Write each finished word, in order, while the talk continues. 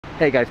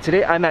Hey guys,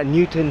 today I'm at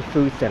Newton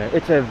Food Center.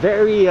 It's a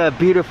very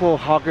beautiful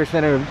hawker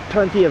center,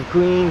 plenty of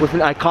green with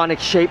an iconic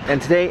shape,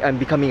 and today I'm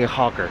becoming a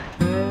hawker.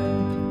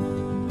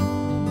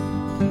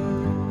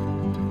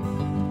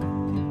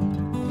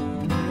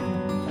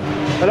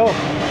 Hello.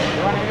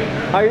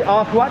 Are you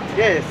Ah Huat?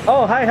 Yes.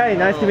 Oh, hi,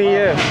 nice to meet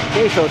you.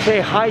 Okay, so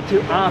say hi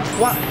to Ah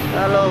Huat.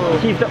 Hello.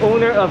 He's the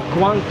owner of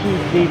Guangqi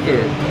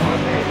Seafood.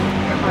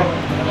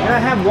 Can I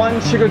have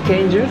one sugar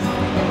cane juice?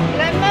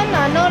 Lemon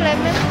or no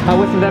lemon?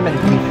 What's the lemon,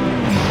 please?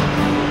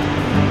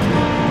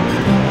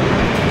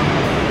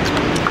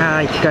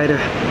 はい、聞かれる。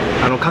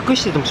隠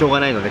しててもしょうが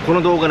ないので、こ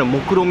の動画の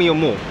目論見を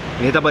もう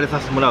ネタバレ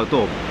させてもらう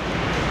と、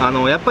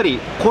やっぱり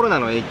コロナ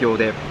の影響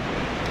で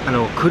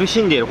苦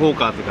しんでいるホー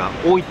カーズが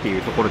多いってい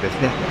うところで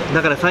すね。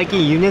だから最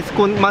近ユネス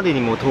コまで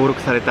にも登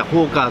録された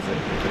ホーカーズ、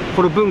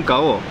この文化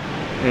を、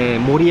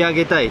盛り上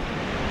げたい、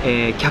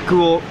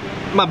客を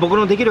僕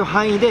のできる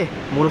範囲で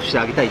戻して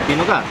あげたいっていう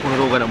のがこの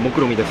動画の目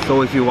論見です。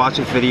So if you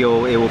watch this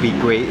video, it will be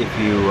great if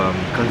you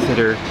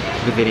consider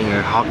visiting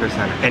a hawker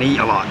center and eat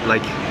a lot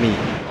like me.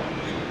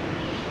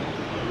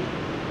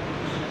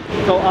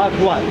 So Ah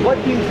Huat, what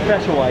do you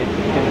specialize in?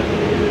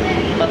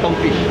 Patong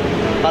fish.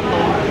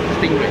 Patong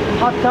stingray.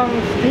 Patong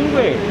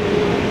stingray.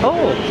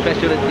 Oh,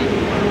 Specialty.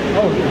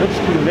 oh, it looks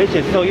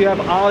delicious. So you have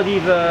all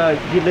these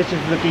delicious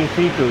looking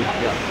seafood.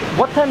 Yeah.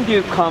 What time do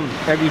you come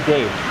every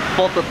day?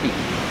 4:30.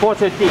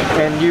 4:30.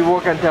 And you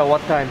work until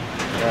what time?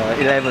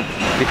 11.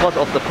 Because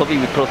of the COVID,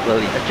 we close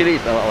early. Actually,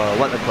 it's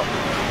 1 o'clock.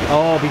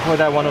 Oh, before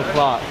that 1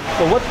 o'clock.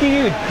 So what do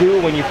you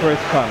do when you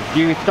first come? Do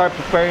you start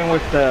preparing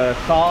with the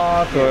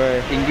sauce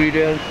or?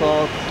 Ingredients,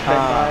 sauce,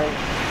 standby,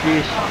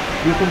 fish.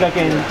 Do you think I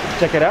can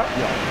check it out?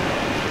 Yeah.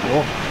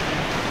 Oh.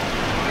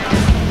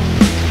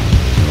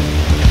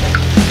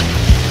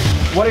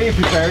 What are you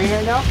preparing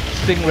right now?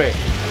 Stingray.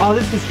 Oh,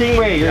 this is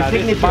stingray, your Yeah, this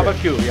signature. is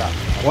barbecue. Yeah.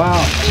 Wow.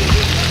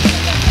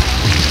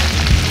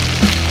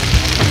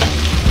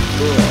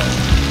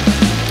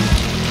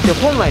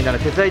 本来なら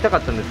手伝いたか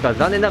ったんですが、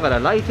残念ながら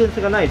ライセンス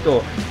がない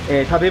と、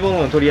食べ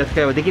物の取り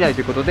扱いはできない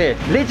ということで、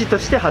レジと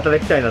して働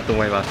きたいなと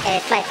思います。 And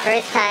it's my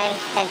first time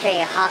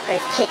entering a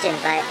hawker's kitchen,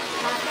 but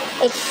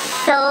it's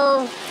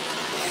so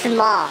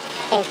small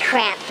and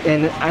cramped.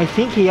 And I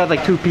think he has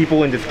like 2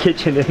 people in this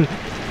kitchen, and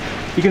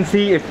you can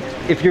see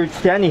if you're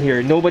standing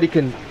here, nobody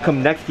can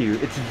come next to you.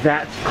 It's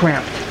that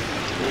cramped.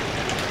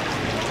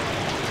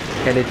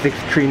 And it's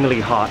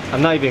extremely hot.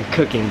 I'm not even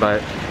cooking,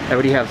 but I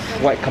already have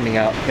sweat coming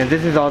out. And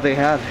this is all they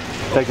have.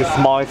 It's like the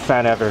smallest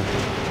fan ever.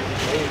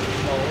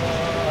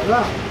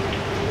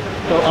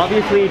 So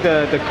obviously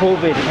the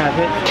COVID has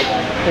hit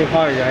pretty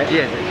hard, right?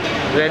 Yes.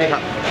 Very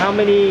hot. How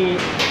many,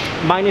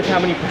 minus how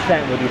many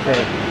percent would you say?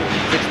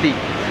 60.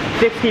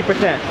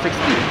 60%.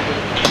 60.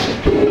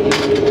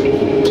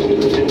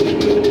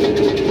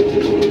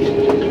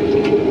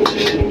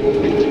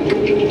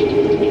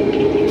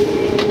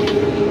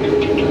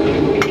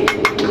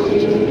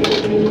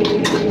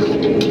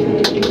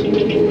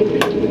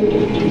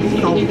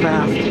 So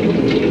fast.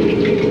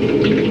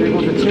 There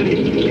goes the chili.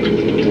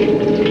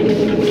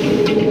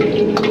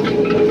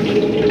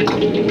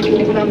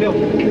 Put on milk.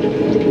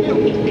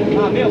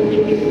 Milk.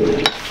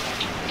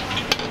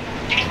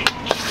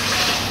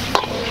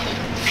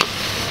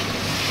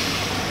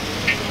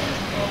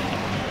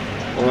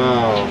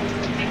 Wow.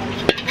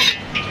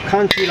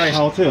 看起来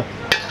好吃.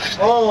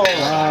 Oh.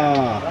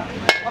 Wow.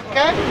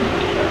 Okay.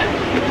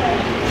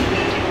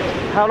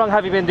 How long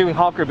have you been doing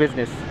hawker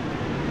business?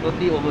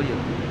 30 over here.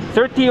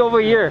 30 over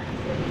a year.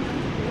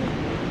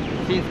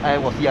 Since I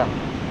was young,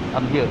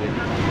 I'm here.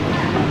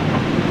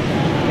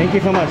 Thank you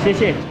so much. 謝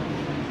謝.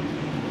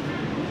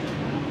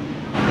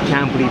 I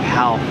can't believe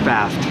how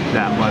fast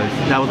that was.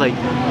 That was like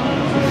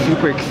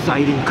super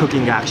exciting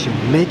cooking action.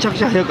 めちゃく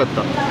ちゃ早かっ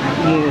た。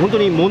もう本当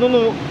にもの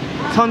の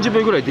30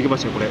秒ぐらいできま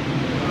したよこれ。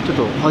ちょっ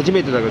と初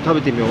めてだけど食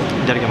べてみよう。い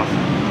ただきます。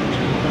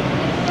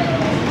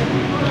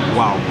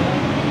Wow.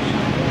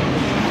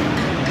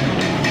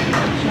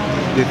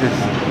 This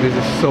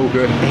is so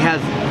good. It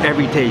has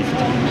every taste.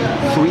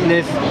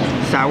 Sweetness,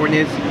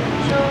 sourness,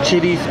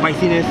 chili,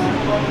 spiciness.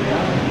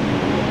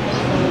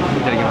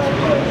 いただきます。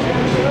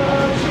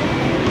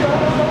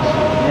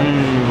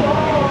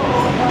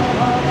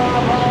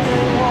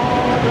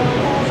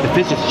The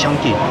fish is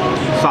chunky,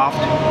 soft,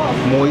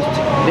 moist.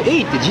 で、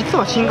エイって実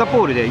はシンガ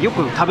ポールでよ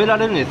く食べら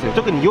れるんですよ。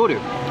特に夜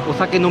お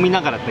酒飲み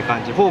ながらって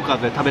感じ。ホーカー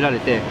ズで食べられ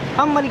て、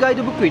あんまりガイ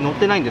ドブックに載っ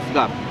てないんです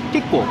が、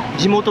結構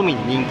地元民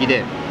に人気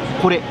で、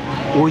これ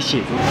美味し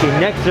い。So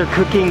next they're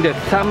cooking the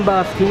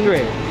samba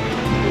stingray.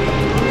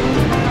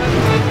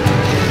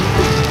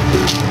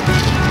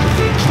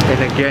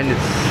 And again, it's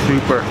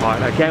super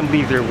hot. I can't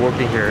believe they're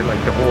working here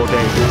like the whole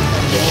day.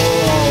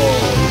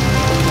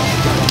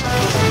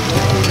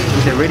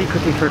 They're already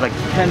cooking for like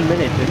 10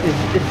 minutes.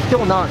 It's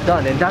still not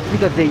done, and that's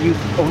because they use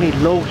only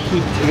low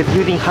heat. Because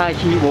using high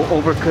heat will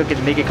overcook it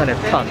and make it kind of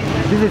tough.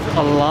 This is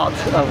a lot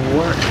of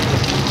work.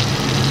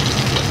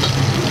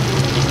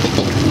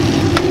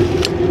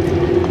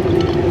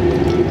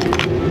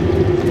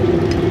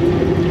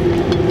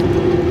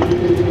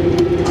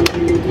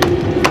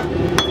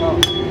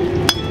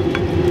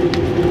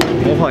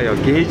 はや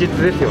芸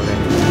術ですよね。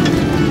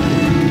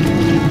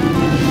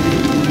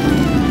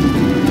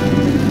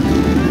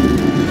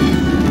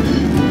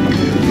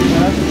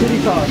チリ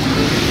ソース。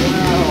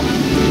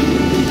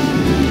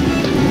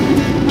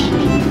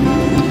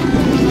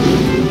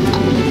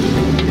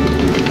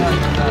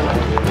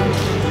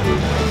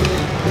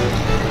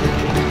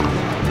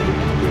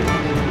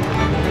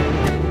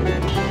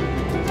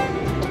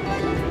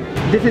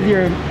This is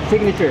your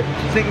signature.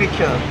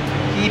 Signature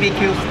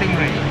BBQ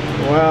Stingray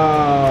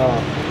Wow.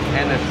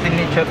 and a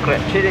signature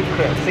crab, chili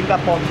crab,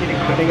 Singapore chili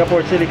crab.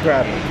 Singapore chili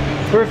crab.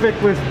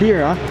 Perfect with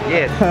beer, huh?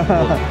 Yes.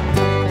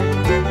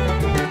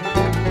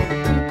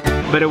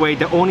 By the way,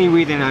 the only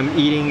reason I'm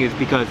eating is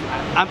because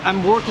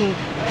I'm working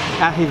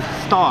at his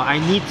stall. I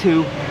need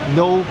to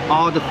know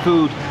all the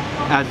food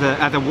as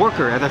a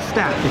worker, as a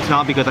staff. It's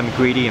not because I'm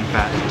greedy and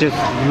fat. Just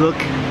look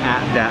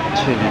at that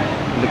chili.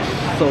 It looks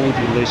so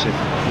delicious.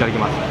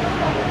 Itadakimasu.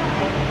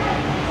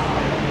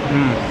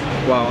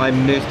 Wow, I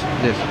missed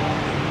this.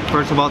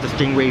 First of all, the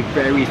stingray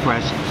very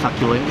fresh,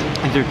 succulent.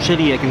 And their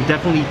chili, I can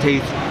definitely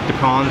taste the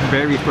prawns,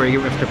 very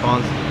fragrant with the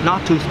prawns.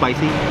 Not too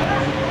spicy.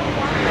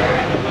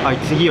 はい、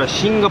次は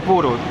シンガポ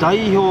ールを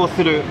代表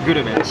するグ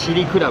ルメ、チ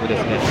リクラブで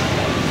すね。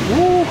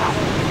Woo!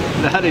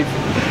 That is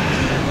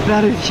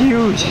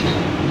huge.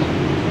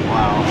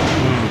 Wow.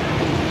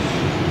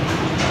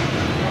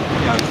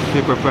 Yeah, it's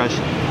super fresh.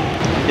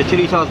 The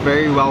chili sauce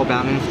very well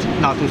balanced,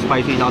 not too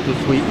spicy, not too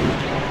sweet.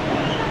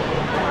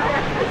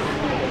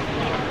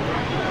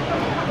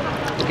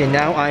 Okay,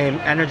 now I am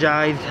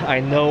energized. I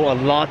know a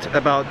lot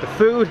about the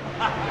food.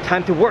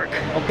 Time to work.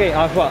 Okay,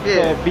 Ah Huat.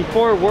 Yeah. So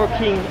before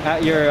working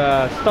at your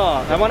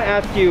stall, I want to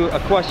ask you a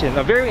question,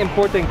 a very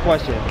important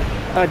question.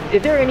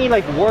 Is there any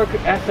like work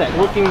ethic,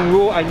 working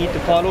rule I need to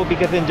follow?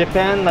 Because in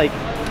Japan, like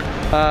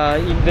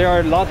there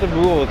are lots of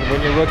rules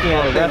when you're working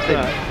at a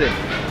restaurant.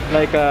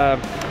 Like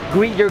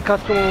greet your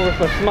customer with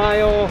a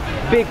smile,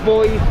 big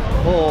voice.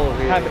 Oh,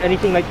 yeah. Have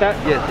anything like that?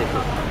 Yes, yes.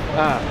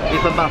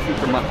 It's a must,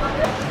 it's a must.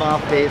 Smile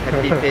face,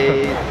 happy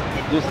face,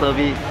 good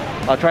service.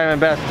 I'll try my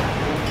best.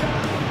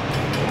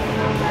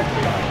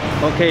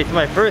 Okay, it's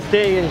my first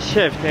day in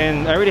shift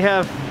and I already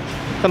have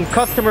some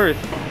customers.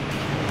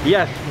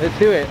 Yes, let's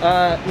do it.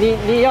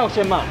 你要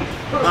什么？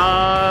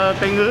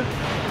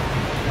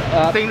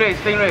 Stingray.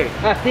 Stingray.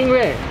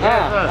 Stingray.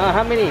 Yes,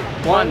 How many?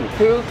 1,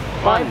 2,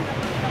 5.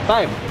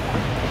 5.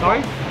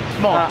 Sorry?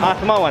 Small.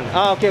 Small one.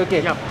 Okay,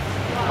 okay. Yep.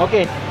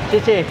 Okay, 谢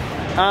谢。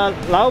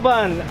老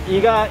板，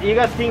一个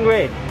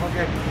Stingray。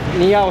 Okay.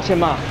 你要什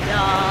么？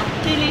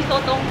 Chili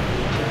sotong.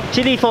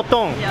 Chili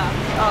sotong.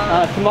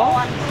 Yeah. Small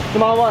one.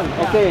 Small one.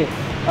 Okay.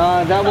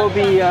 That will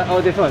be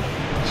this one.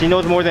 She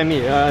knows more than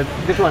me.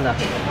 This one.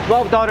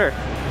 $12.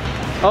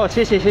 Oh,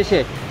 谢谢谢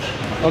谢.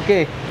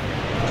 Okay.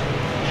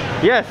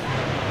 Yes.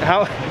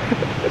 How?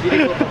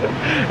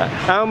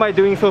 How am I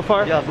doing so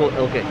far? Yeah, good.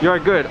 Okay. You are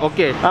good.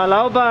 Okay.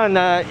 老板，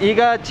一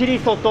个 chili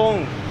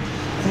sotong.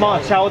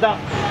 Small, 小的.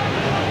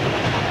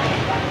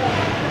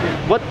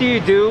 What do you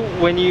do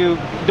when you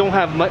don't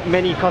have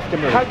many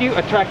customers? How do you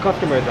attract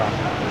customers?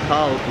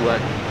 How to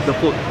the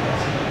food?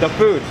 The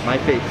food. My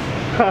face.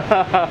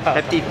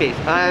 Happy face.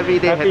 Every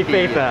day happy.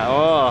 Face.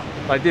 Oh,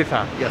 like this,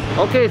 huh? Yes.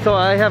 Okay, so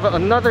I have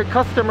another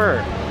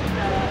customer.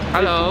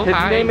 Hello, His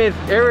hi. name is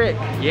Eric,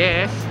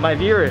 Yes, my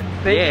viewer.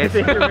 Yes.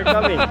 Thank you for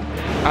coming.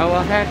 I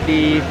will have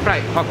the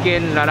fried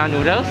Hokkien lala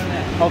noodles,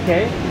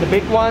 Okay, the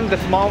big one, the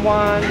small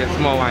one. the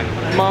small one.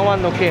 Small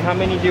one, okay, how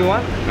many do you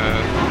want?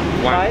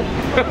 One.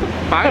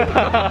 Five?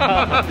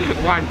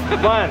 One.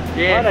 One.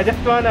 Yes. One, just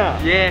one.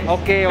 Yes.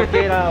 Okay,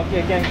 okay,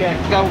 okay, can.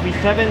 That will be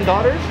 $7.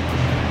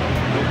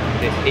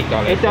 It's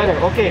 $8.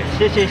 $8. Okay,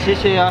 谢谢谢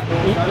谢啊。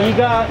一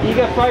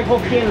个 fried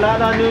Hokkien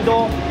lala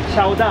noodle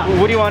小的.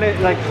 What do you want it,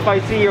 like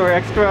spicy or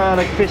extra,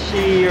 like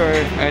fishy or?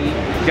 And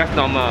just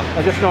normal.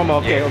 Just normal.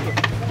 Okay, Yes. okay.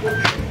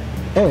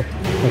 Oh,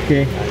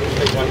 okay.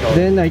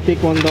 Then I take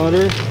 $1.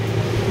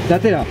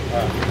 That's it.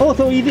 Oh,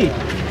 so easy.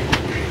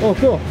 Oh,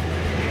 cool.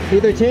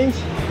 Either change.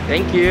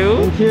 Thank you.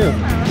 Thank you.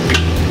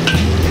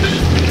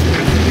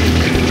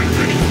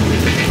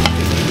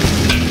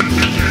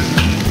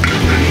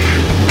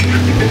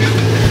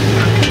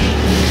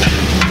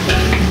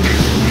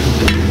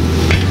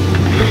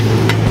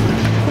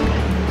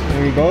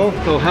 There we go.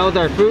 So how's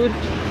our food?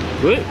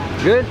 Good.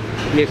 Good?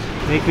 Yes.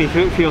 Makes me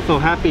feel so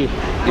happy.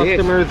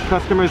 Yes.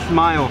 Customers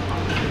smile.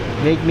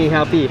 Make me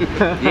happy.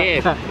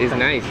 Yes, it's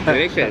nice.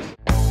 Delicious.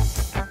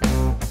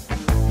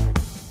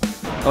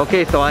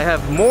 Okay, so I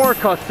have more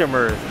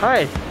customers.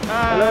 Hi.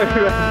 Hello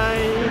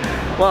everyone.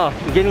 Wow,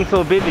 getting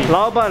so busy.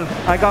 Laoban,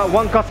 I got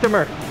one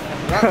customer.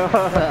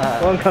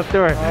 One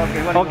customer.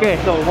 Okay,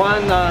 so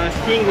one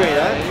stingray,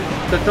 right?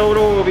 The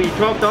total will be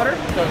 $12?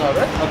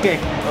 Okay.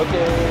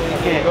 Okay.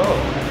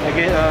 I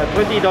get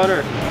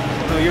 $20.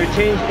 So your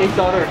change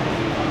 $8.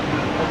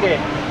 Okay.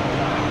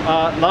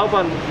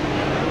 Laoban,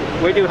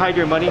 where do you hide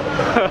your money?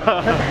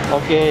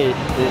 Okay,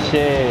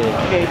 okay,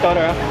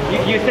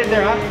 $8. You sit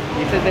there, huh?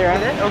 You sit there,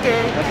 huh?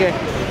 Okay.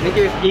 Thank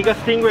you. Iga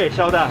Stingray,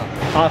 shout out.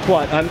 Ah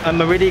Huat,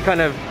 I'm already kind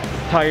of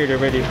tired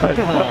already. But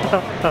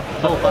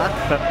So fast.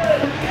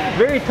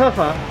 very tough,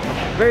 huh?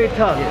 very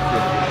tough. Yes,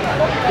 yes.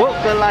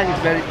 Hawker life is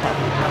very tough.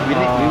 We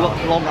work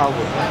long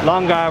hours.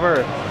 Long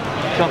hour.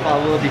 12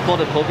 hours. Before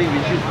the COVID, we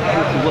used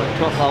to work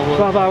 12 hours.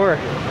 12 hour.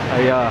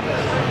 いや、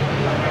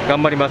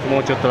頑張ります。も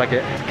うちょっとだ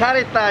け。疲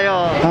れた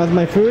よ。 How's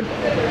my food?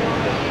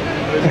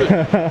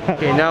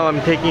 Okay, now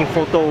I'm taking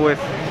photo with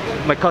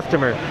my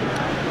customer.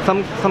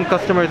 Some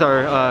customers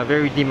are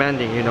very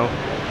demanding, you know.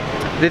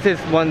 This is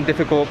one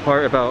difficult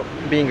part about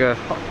being a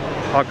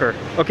hawker.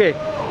 Okay,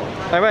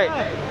 all right.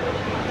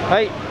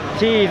 Hi,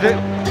 cheese.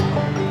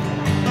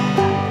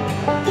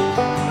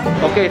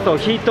 Okay, so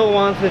Hito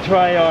wants to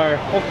try our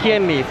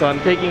Hokkien mee, so I'm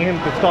taking him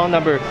to stall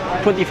number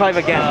 25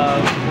 again.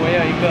 我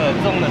有一个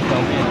重的手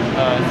面，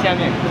下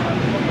面。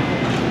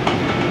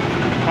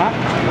Huh?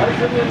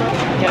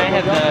 Can I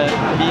have the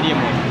medium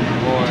one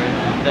or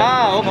the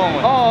Ah, small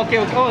one? oh, okay,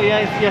 okay. Oh,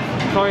 yes, yes.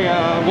 Sorry,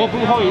 我不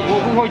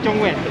会中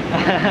文。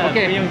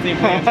Okay. 不用紧，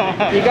不用紧。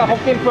一个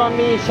Hokkien prawn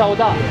mee 小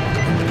的。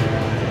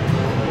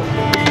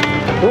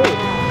Oh,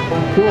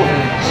 cool.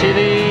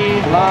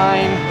 Chili,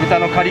 lime, 豚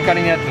のカリカ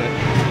リのやつ。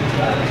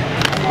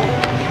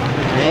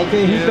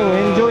Okay, Hito,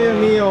 enjoy your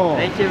meal.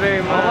 Thank you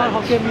very much.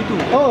 Hokkien mee too.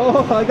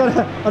 Oh, I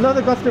got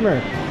another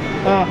customer.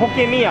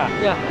 Hokkien mee.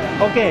 Yeah.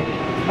 Okay.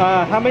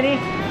 How many?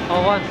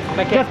 Oh, one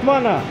packet. Just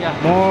one. Yeah.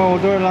 Oh,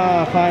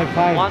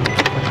 $5. One.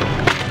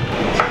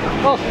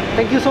 Oh,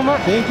 thank you so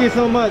much. Thank you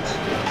so much.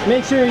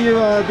 Make sure you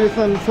do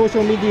some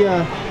social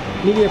media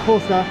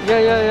posts.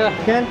 Yeah.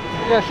 Can?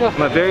 Yeah, sure.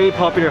 I'm a very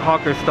popular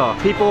hawker stall.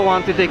 People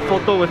want to take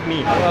photo with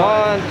me.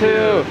 1,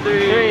 2,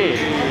 3.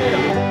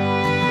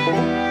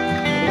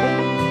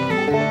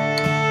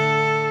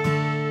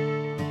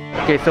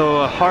 Okay,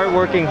 so a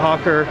hard-working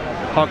hawker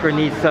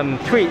needs some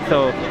treat.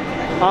 So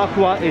Ah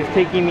Huat is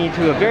taking me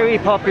to a very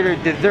popular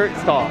dessert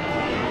stall.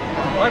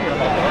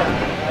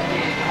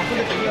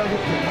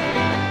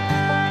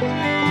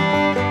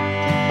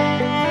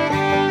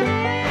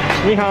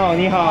 Ni hao,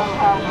 ni hao.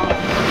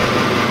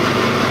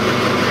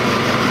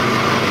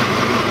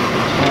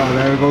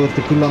 There goes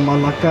the gula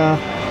melaka,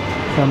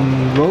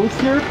 some rose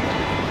syrup,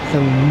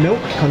 some milk,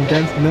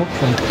 condensed milk,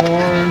 some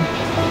corn.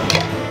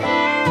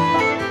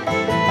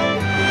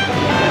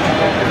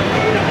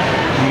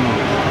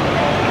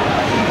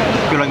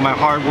 I feel like my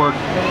hard work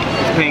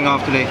is paying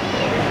off today.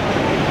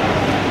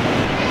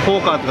 ポ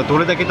ーカーズがど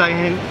れだけ大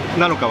変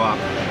なのかは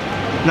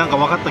なんか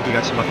分かった気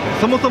がしますね。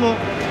そもそも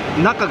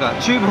中が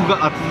中国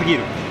が厚すぎ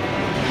る。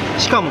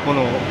しかもこ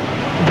の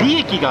利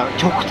益が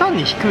極端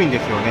に低いんで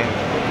すよね。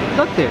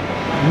だって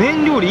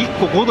麺料理1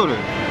個5ドル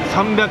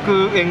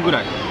300円ぐ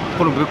らい。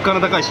この物価の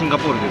高いシンガ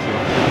ポールですよ。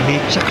め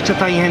ちゃくちゃ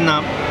大変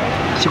な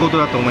仕事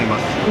だと思いま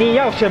す。你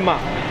要什么？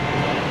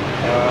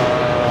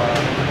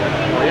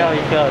我要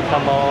一个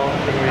三包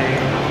Stingray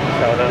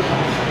小的。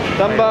三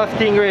包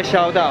Stingray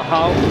小的，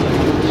好。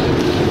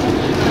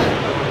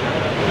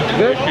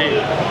Good？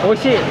 美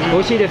味しい。美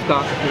味しいです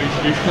か？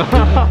美味しい。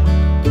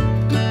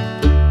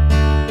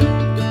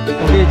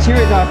Okay,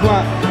 cheers, Ah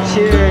Huat.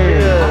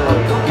 Cheers.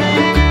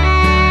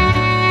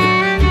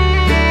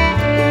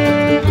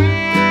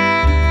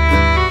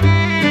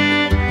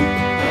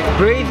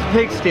 Braised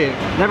pig stick.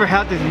 Never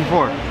had this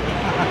before.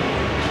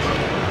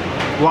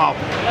 Wow.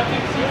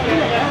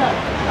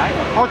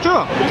 Oh,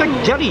 sure. It's like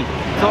jelly.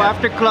 So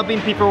after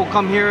clubbing, people will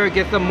come here,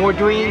 get some more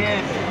drinks,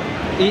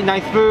 eat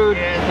nice food,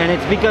 and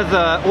it's because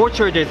the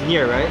orchard is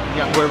near, right?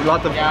 Yeah. Where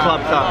lots of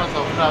clubs are. Lots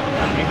of clubs.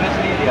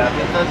 Previously, their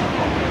business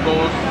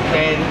goes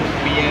 10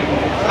 p.m.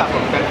 start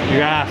from 10 p.m.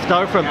 Yeah,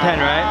 start from 10,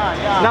 right?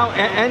 Yeah. Now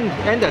end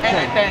at 10.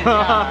 10,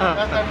 yeah.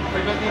 Last time,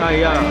 previously, Oh,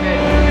 yeah.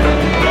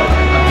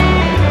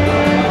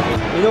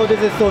 You know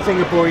this is so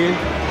Singaporean.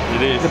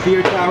 It is. The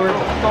beer tower.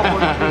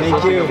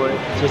 Thank you.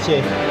 谢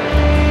谢.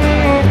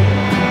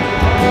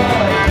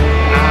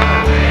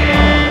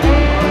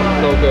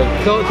 So good.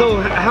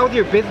 So how's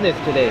your business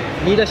today?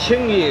 你的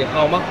生意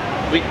好吗?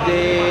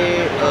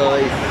 Weekday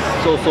is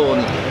so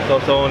only. So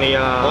only.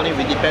 Only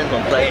we depend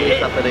on Friday,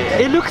 Saturday.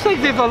 It looks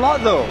like there's a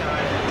lot though.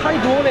 太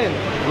多人.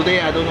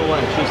 Today I don't know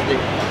why, Tuesday.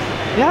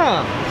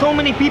 Yeah, so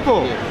many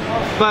people. Yes.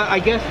 But I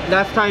guess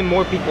last time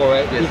more people,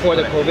 right? Yes, Before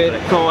the correct, COVID.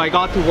 correct. So I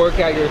got to work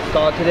at your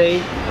stall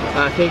today.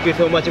 Thank you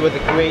so much. It was a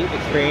great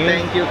experience.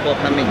 Thank you for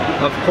coming.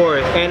 Of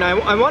course. And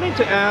I wanted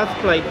to ask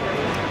like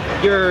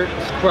your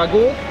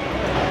struggle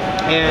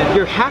and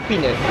your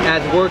happiness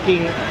as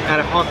working at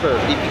a hawker.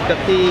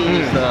 Difficulty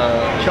is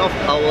 12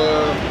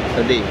 hours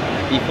a day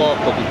before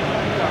COVID.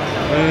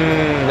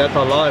 That's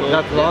a lot. So,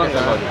 That's long.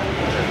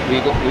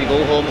 We go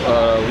home.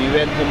 We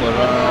went home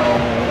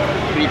around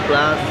 3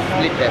 plus,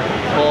 sleep at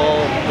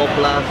 4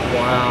 plus.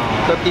 Wow.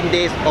 13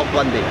 days off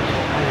 1 day.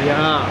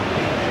 Yeah.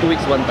 2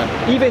 weeks 1 time.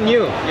 Even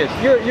you. Yes.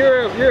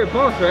 You're a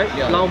boss, right?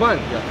 Yeah. 老板.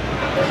 Yeah.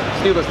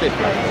 Still the same.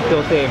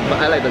 Still same. But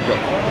I like the job.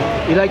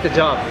 You like the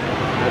job.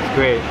 That's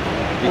great.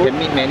 You can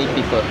meet many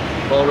people.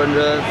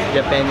 Foreigners,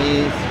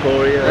 Japanese,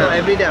 Korean.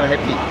 Every day I'm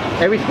happy.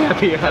 Everything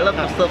happy. I love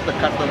to serve the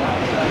customer.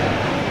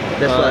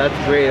 That's why. That's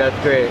great. That's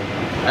great.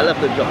 I love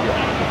the job.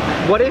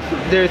 What if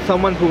there's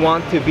someone who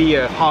wants to be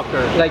a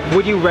hawker? Like,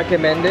 would you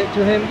recommend it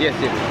to him? Yes,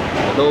 yes.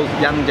 Those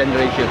young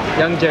generation,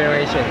 Young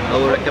generation. I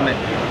will recommend.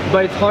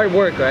 But it's hard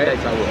work, right?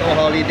 Yes, I will. No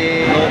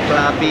holiday, no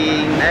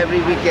clubbing. Every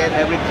weekend,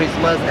 every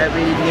Christmas,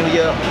 every New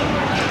Year,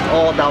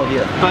 all down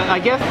here. But I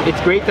guess it's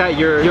great that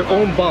you're your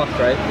own boss,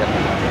 right?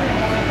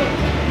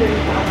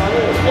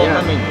 All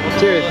coming.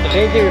 Cheers.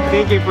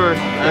 Thank you for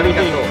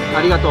everything.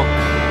 Arigato.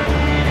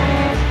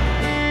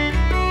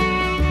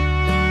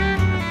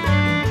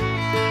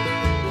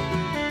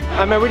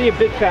 I'm already a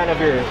big fan of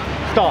your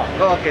stall.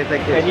 Oh, okay,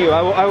 thank you. And you,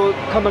 I will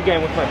come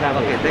again with my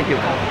family. Okay, thank you.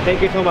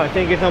 Thank you so much.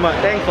 Thank you so much.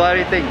 Thanks for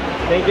everything.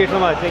 Thank you so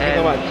much. Thank you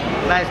so much.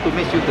 Nice to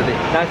meet you today.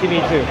 Nice to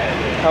meet you.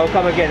 I will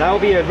come again. I will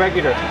be a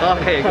regular.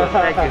 Okay, good.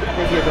 Thank you.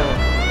 Thank you so much.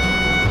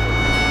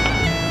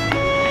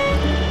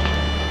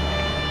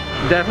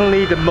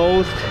 Definitely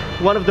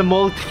one of the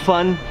most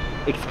fun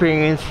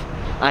experience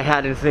I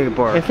had in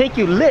Singapore. And thank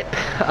you, Lip.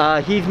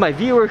 He's my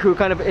viewer who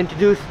kind of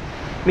introduced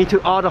me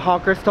to all the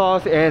hawker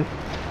stalls, and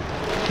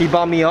he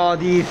bought me all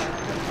these.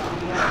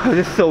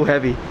 This is so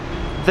heavy.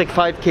 It's like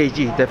 5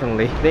 kg,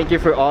 definitely. Thank you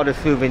for all the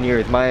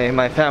souvenirs.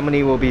 My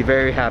family will be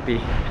very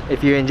happy.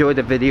 If you enjoyed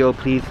the video,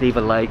 please leave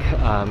a like,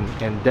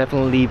 and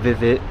definitely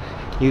visit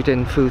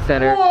Newton Food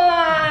Center.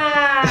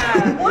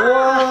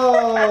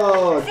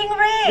 Whoa!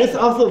 Stingray! This is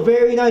also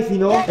very nice, you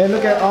know. And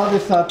look at all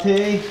this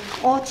satay.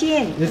 Oh,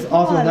 Chin. This is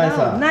also nice.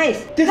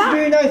 Nice. This is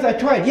very nice. I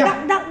tried.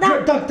 Yeah.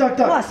 Duck.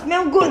 Wow,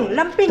 smell good.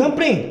 Lumping.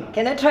 Dumpling.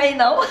 Can I try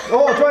now?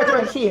 Oh,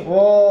 try. See.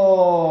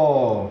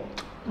 Whoa.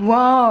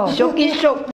 Wow. Shoki.